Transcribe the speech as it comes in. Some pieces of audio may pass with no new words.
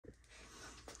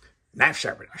knife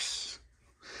sharpeners.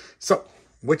 So,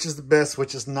 which is the best,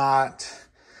 which is not,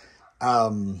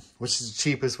 which is the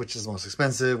cheapest, which is the most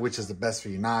expensive, which is the best for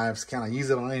your knives? Can I use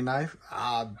it on any knife?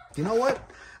 You know what?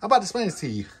 I'm about to explain this to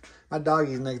you. My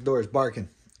doggy next door is barking.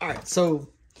 All right, so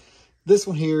this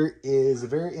one here is a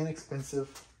very inexpensive.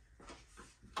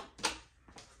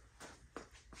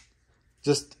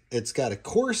 Just, it's got a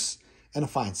coarse and a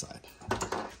fine side.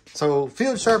 So,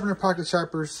 field sharpener, pocket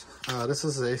sharpers. This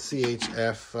is a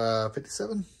CHF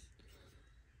 57.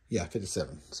 Yeah,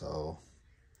 57. So,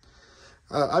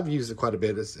 I've used it quite a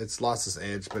bit. It's lost its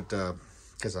edge, but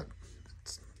because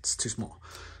it's too small.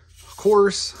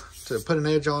 Coarse to put an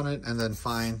edge on it, and then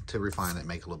fine to refine it,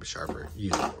 make it a little bit sharper,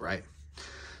 usable, right?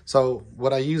 So,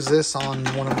 would I use this on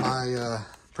one of my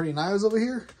pretty knives over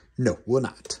here? No, will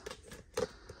not.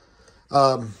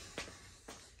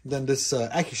 Then this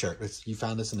Accusharp, you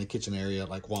found this in the kitchen area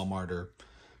like Walmart or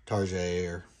Target,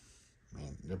 or,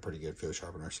 man, they're pretty good field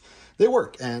sharpeners. They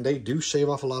work, and they do shave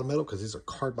off a lot of metal because these are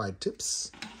carbide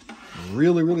tips.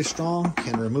 Really, really strong,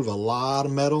 can remove a lot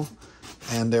of metal,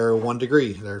 and they're 1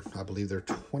 degree. I believe they're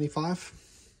 25.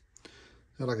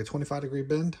 They're like a 25-degree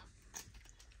bend.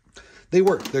 They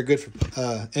work. They're good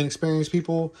for inexperienced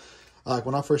people. Like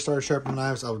when I first started sharpening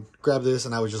knives, I would grab this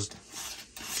and I would just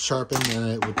sharpen,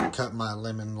 and it would cut my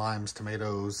lemon, limes,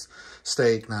 tomatoes,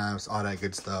 steak knives, all that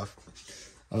good stuff.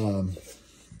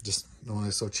 Just one of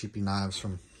those so cheapy knives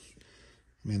from,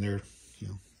 I mean, they're, you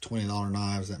know, $20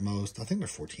 knives at most. I think they're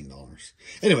 $14.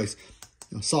 Anyways,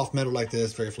 you know, soft metal like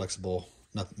this, very flexible,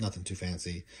 nothing too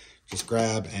fancy. Just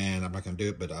grab, and I'm not going to do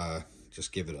it, but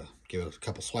just give it a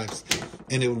couple swipes,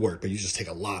 and it would work. But you just take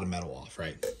a lot of metal off,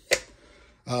 right?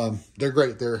 They're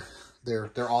great. They're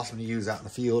awesome to use out in the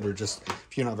field, or just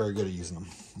if you're not very good at using them.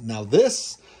 Now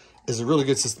this is a really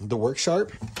good system to work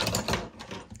sharp.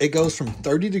 It goes from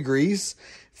 30 degrees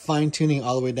fine tuning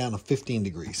all the way down to 15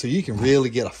 degrees. So you can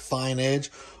really get a fine edge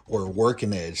or a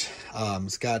working edge.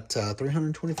 It's got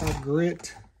 325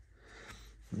 grit.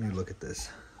 Let me look at this.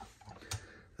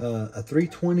 A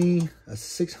 320, a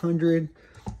 600,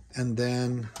 and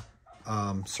then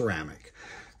ceramic.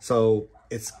 So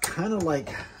it's kind of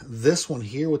like this one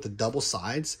here with the double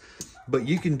sides, but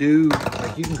you can do,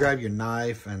 like, you can grab your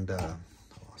knife and, hold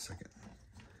on a second.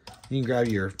 You can grab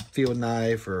your field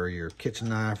knife or your kitchen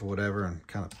knife or whatever and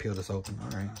kind of peel this open.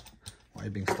 All right, why are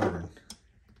you being stubborn?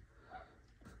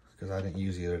 Because I didn't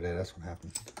use it the other day, that's what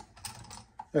happened.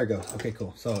 There it goes, okay,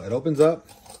 cool. So it opens up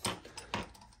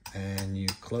and you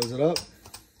close it up.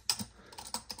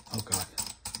 Oh God.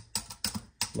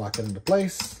 Lock it into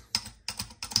place.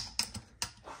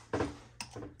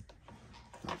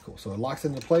 Cool. So it locks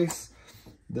into place.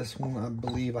 This one, I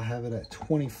believe I have it at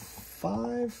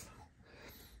 25.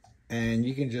 And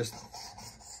you can just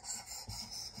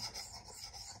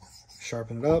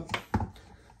sharpen it up.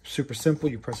 Super simple.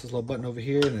 You press this little button over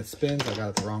here and it spins. I got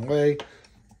it the wrong way.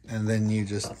 And then you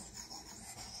just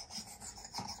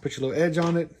put your little edge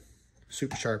on it.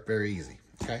 Super sharp, very easy.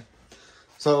 Okay.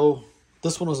 So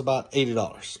this one was about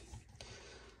 $80.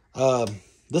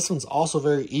 This one's also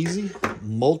very easy,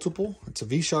 multiple. It's a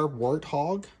V-Sharp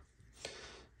Warthog.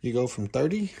 You go from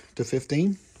 30 to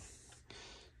 15.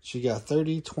 So you got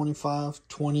 30, 25,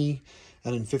 20,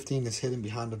 and then 15 is hidden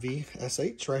behind the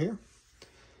VSH right here.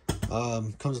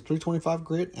 Comes with 325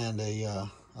 grit and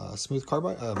a smooth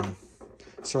carbide,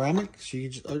 ceramic. So you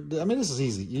just, I mean, this is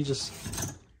easy. You just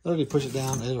literally push it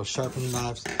down and it'll sharpen the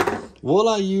knives. Will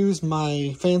I use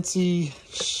my fancy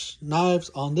knives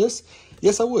on this?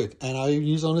 Yes, I would. And I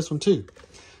use on this one too,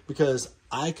 because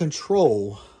I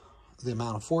control the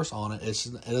amount of force on it. It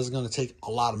isn't going to take a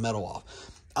lot of metal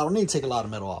off. I don't need to take a lot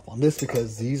of metal off on this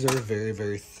because these are very,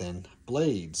 very thin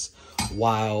blades,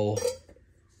 while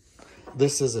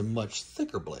this is a much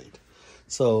thicker blade.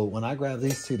 So when I grab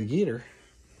these two together,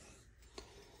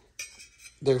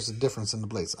 there's a difference in the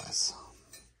blade size.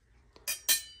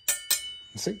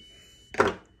 You see?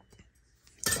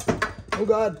 Oh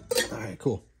God. All right,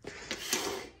 cool.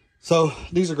 So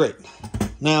these are great.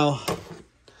 Now,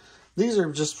 these are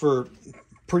just for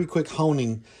pretty quick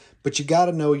honing, but you got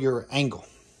to know your angle.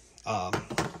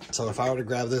 So if I were to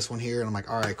grab this one here and I'm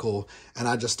like, all right, cool. And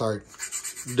I just start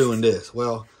doing this.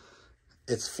 Well,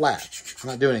 it's flat. I'm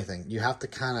not doing anything. You have to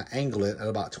kind of angle it at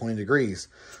about 20 degrees.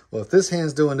 Well, if this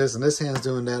hand's doing this and this hand's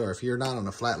doing that, or if you're not on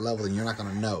a flat level, then you're not going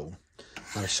to know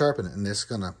how to sharpen it. And it's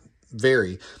going to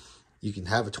vary. You can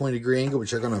have a 20-degree angle, but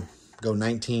you're going to go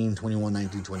 19, 21,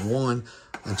 19, 21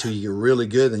 until you get really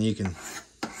good. Then you can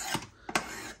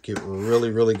get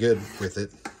really, really good with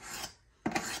it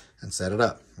and set it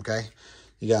up. Okay.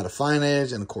 You got a fine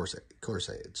edge and a coarse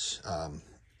edge. And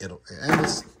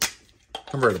it's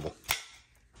convertible.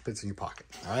 fits in your pocket.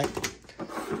 All right.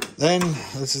 Then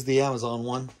this is the Amazon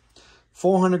one.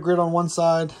 400 grit on one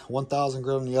side, 1000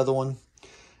 grit on the other one.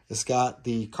 It's got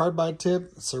the carbide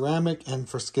tip, ceramic, and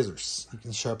for skizzers. You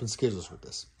can sharpen skizzers with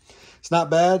this. It's not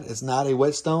bad. It's not a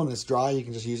whetstone. It's dry. You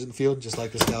can just use it in the field, just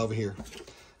like this guy over here.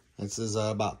 This is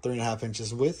about 3.5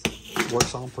 inches width.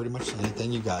 Works on pretty much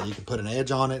anything you got. You can put an edge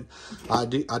on it. I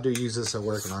do use this at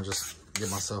work, and I'll just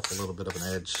give myself a little bit of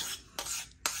an edge.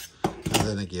 And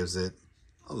then it gives it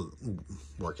a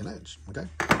working edge, okay?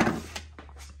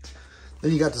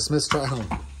 Then you got the Smith's Try-Home.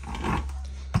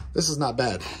 This is not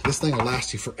bad. This thing will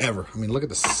last you forever. I mean, look at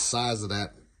the size of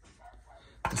that.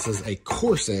 This is a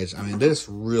coarse edge. I mean, this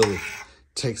really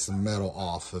takes the metal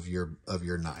off of your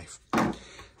knife.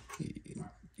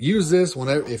 Use this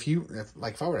whenever, if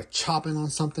I were to chop in on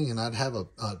something and I'd have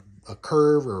a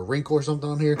curve or a wrinkle or something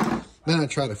on here, then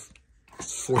I'd try to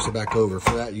force it back over.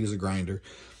 For that, use a grinder.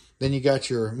 Then you got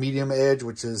your medium edge,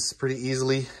 which is pretty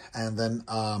easily, and then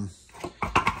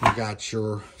you got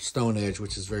your stone edge,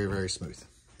 which is very, very smooth.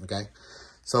 Okay,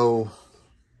 so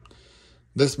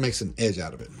this makes an edge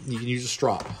out of it. You can use a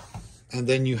strop. And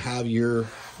then you have your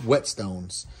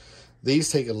whetstones.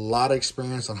 These take a lot of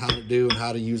experience on how to do and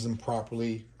how to use them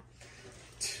properly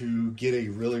to get a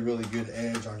really, really good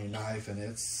edge on your knife. And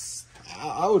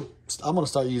I'm gonna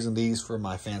start using these for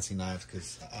my fancy knives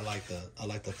because I like the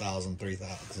 1000,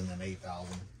 3000, and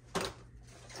 8000.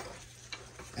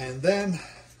 And then,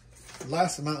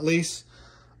 last but not least,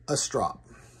 a strop.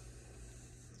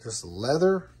 Just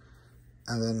leather,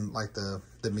 and then like the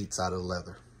meat side of the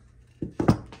leather.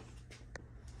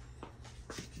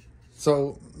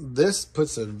 So this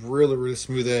puts a really, really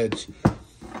smooth edge.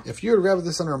 If you were to grab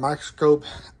this under a microscope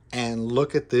and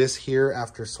look at this here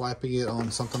after swiping it on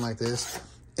something like this,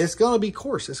 it's gonna be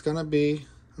coarse. It's gonna be,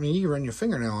 I mean, you can run your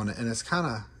fingernail on it and it's kind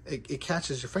of, it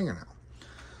catches your fingernail.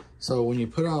 So when you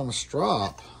put it on a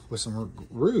strop with some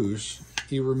rouge,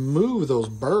 you remove those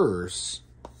burrs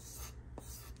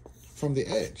from the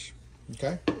edge,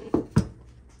 okay?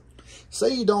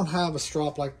 Say you don't have a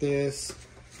strop like this.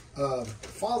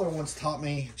 Father once taught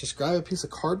me, just grab a piece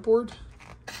of cardboard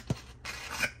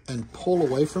and pull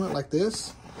away from it like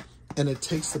this, and it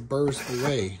takes the burrs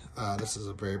away. This is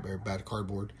a very, very bad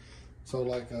cardboard. So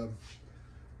like your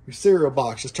cereal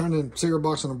box, just turn the cereal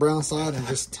box on the brown side and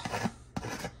just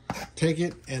take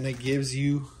it, and it gives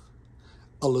you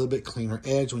a little bit cleaner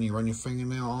edge. When you run your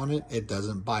fingernail on it, it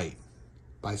doesn't bite.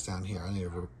 Bites down here. I need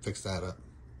to fix that up.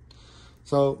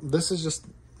 So this is just,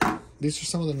 these are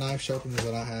some of the knife sharpeners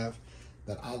that I have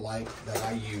that I like, that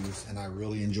I use, and I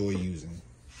really enjoy using.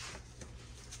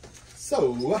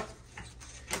 So,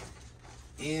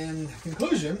 in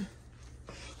conclusion,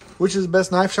 which is the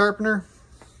best knife sharpener?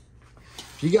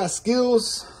 If you got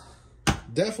skills,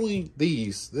 definitely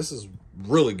these. This is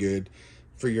really good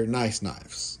for your nice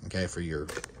knives, okay? For your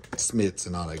Smiths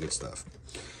and all that good stuff.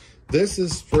 This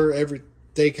is for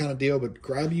everyday kind of deal, but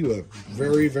grab you a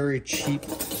very, very cheap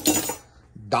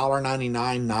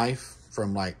 $1.99 knife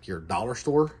from like your dollar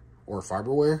store or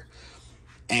Fiberware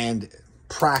and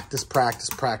practice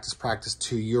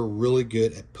till you're really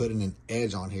good at putting an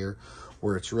edge on here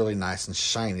where it's really nice and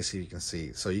shiny, so you can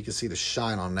see. So you can see the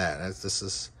shine on that.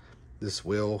 This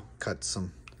will cut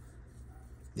some,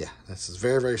 yeah, this is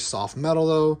very, very soft metal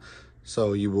though,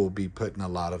 so you will be putting a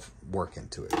lot of work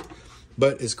into it.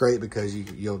 But it's great because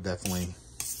you'll definitely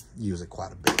use it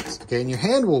quite a bit. Okay, and your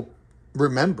hand will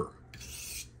remember.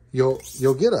 You'll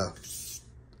get a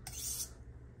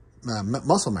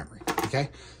muscle memory. Okay,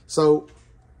 so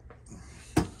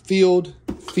field,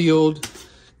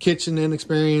 kitchen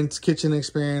experience,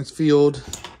 field,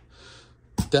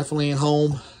 definitely in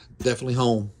home, definitely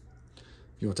home.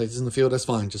 If you want to take this in the field, that's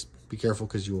fine. Just be careful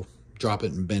because you'll drop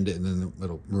it and bend it, and then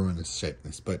it'll ruin its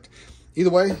shapeness. But either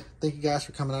way, thank you guys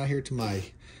for coming out here to my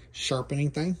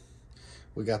sharpening thing.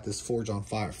 We got this forge and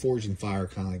fire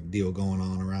kind of like deal going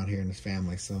on around here in this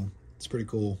family, so it's pretty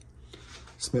cool.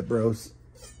 Smith Bros.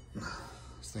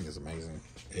 This thing is amazing.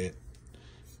 It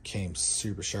came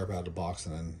super sharp out of the box,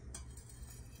 and then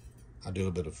I do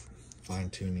a bit of fine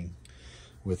tuning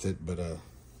with it, but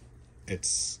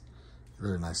it's a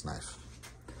really nice knife.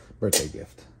 Birthday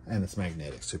gift, and it's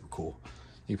magnetic, super cool.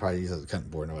 You probably use it as a cutting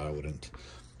board. No, I wouldn't.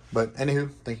 But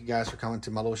anywho, thank you guys for coming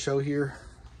to my little show here.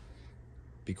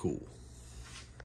 Be cool.